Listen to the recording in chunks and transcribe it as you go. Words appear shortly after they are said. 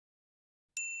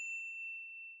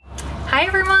Hi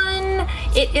everyone!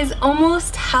 It is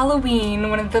almost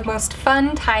Halloween, one of the most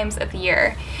fun times of the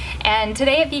year. And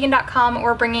today at vegan.com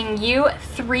we're bringing you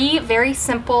 3 very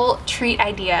simple treat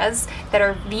ideas that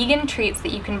are vegan treats that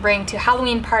you can bring to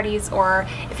Halloween parties, or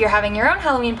if you're having your own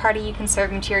Halloween party, you can serve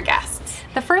them to your guests.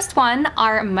 The first one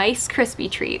are Mice Crispy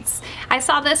Treats. I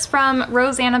saw this from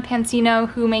Rosanna Pansino,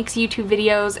 who makes YouTube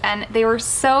videos, and they were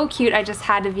so cute I just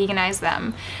had to veganize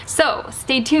them. So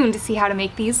stay tuned to see how to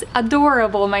make these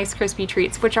adorable Mice Crispy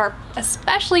Treats, which are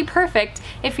especially perfect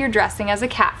if you're dressing as a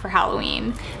cat for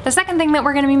Halloween. The second thing that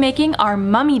we're going to be making are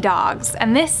Mummy Dogs,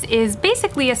 and this is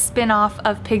basically a spin-off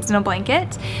of Pigs in a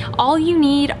Blanket. All you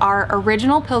need are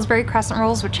original Pillsbury crescent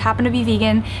rolls, which happen to be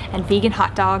vegan, and vegan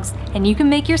hot dogs, and you can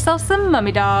make yourself some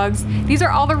Mummy Dogs. These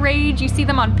are all the rage. You see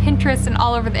them on Pinterest and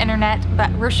all over the internet,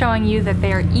 but we're showing you that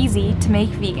they are easy to make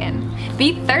vegan.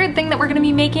 The third thing that we're going to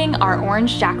be making are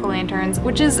orange jack-o'-lanterns,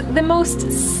 which is the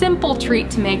most simple treat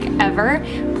to make ever.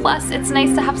 Plus, it's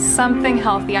nice to have something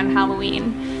healthy on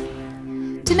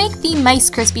Halloween. To make the Mice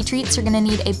Crispy Treats, you're going to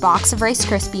need a box of Rice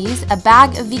Krispies, a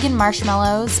bag of vegan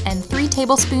marshmallows, and 3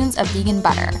 tablespoons of vegan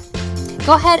butter.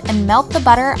 Go ahead and melt the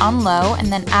butter on low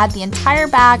and then add the entire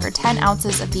bag or 10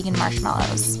 ounces of vegan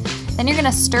marshmallows. Then you're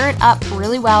going to stir it up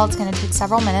really well. It's going to take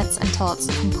several minutes until it's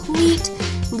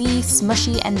completely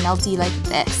smushy and melty like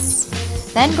this.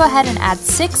 Then go ahead and add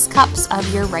 6 cups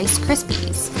of your Rice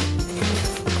Krispies.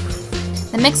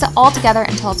 Then mix it all together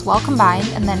until it's well combined,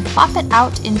 and then plop it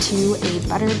out into a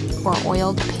buttered or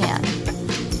oiled pan.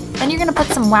 Then you're going to put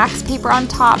some wax paper on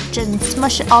top and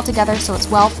smush it all together so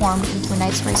it's well formed into a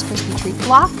nice Rice Krispie treat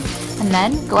block, and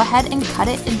then go ahead and cut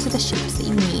it into the shapes that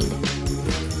you need.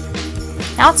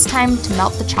 Now it's time to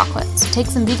melt the chocolate. So take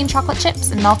some vegan chocolate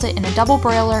chips and melt it in a double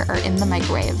broiler or in the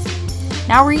microwave.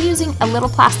 Now we're using a little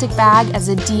plastic bag as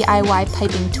a DIY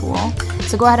piping tool.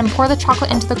 So go ahead and pour the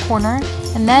chocolate into the corner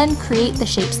and then create the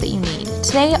shapes that you need.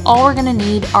 Today, all we're gonna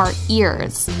need are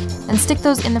ears. And stick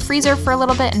those in the freezer for a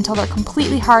little bit until they're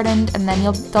completely hardened, and then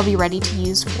they'll be ready to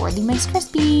use for the Mice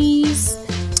Krispies.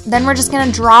 Then we're just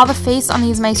gonna draw the face on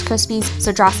these Mice Krispies.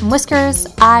 So draw some whiskers,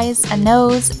 eyes, a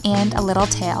nose, and a little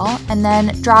tail. And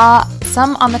then draw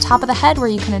some on the top of the head where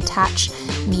you can attach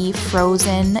the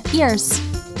frozen ears.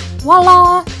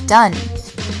 Voila! Done!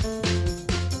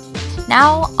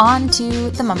 Now on to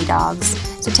the Mummy Dogs.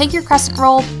 So take your crescent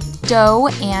roll dough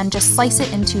and just slice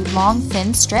it into long,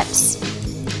 thin strips.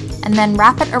 And then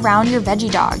wrap it around your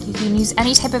veggie dog. You can use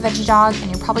any type of veggie dog,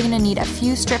 and you're probably going to need a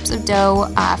few strips of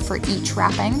dough for each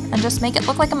wrapping. And just make it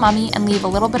look like a mummy and leave a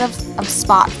little bit of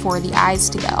spot for the eyes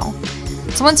to go.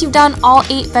 So once you've done all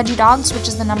 8 veggie dogs, which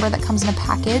is the number that comes in a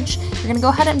package, you're going to go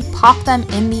ahead and pop them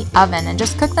in the oven and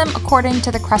just cook them according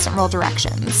to the crescent roll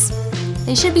directions.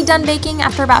 They should be done baking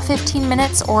after about 15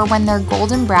 minutes or when they're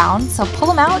golden brown, so pull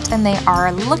them out and they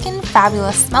are looking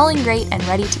fabulous, smelling great, and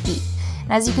ready to eat.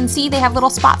 And as you can see, they have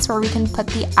little spots where we can put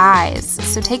the eyes.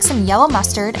 So take some yellow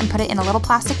mustard and put it in a little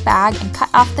plastic bag and cut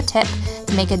off the tip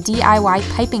to make a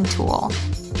DIY piping tool.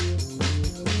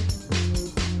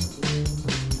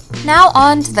 Now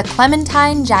on to the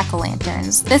Clementine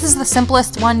Jack-o'-lanterns. This is the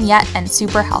simplest one yet and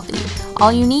super healthy.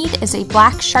 All you need is a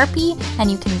black Sharpie, and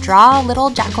you can draw little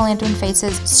jack-o'-lantern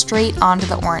faces straight onto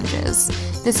the oranges.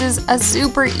 This is a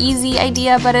super easy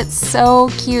idea, but it's so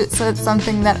cute, so it's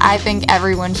something that I think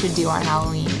everyone should do on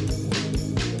Halloween.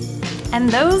 And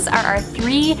those are our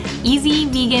 3 easy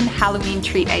vegan Halloween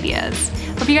treat ideas.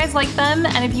 Hope you guys like them,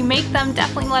 and if you make them,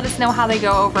 definitely let us know how they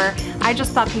go over. I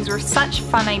just thought these were such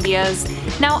fun ideas.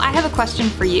 Now I have a question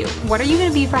for you. What are you going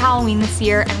to be for Halloween this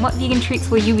year, and what vegan treats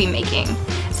will you be making?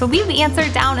 So leave the answer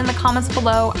down in the comments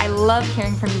below. I love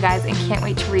hearing from you guys and can't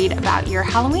wait to read about your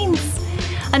Halloweens.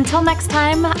 Until next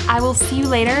time, I will see you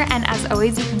later, and as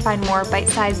always, you can find more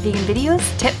bite-sized vegan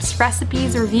videos, tips,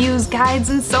 recipes, reviews, guides,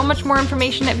 and so much more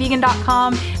information at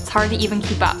vegan.com. It's hard to even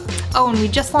keep up. Oh, and we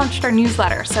just launched our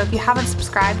newsletter, so if you haven't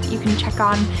subscribed, you can check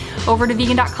on over to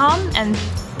vegan.com and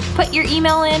put your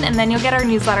email in, and then you'll get our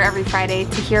newsletter every Friday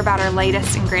to hear about our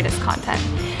latest and greatest content.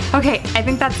 Okay, I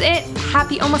think that's it.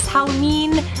 Happy almost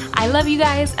Halloween. I love you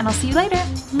guys, and I'll see you later.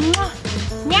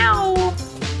 Mwah. Meow.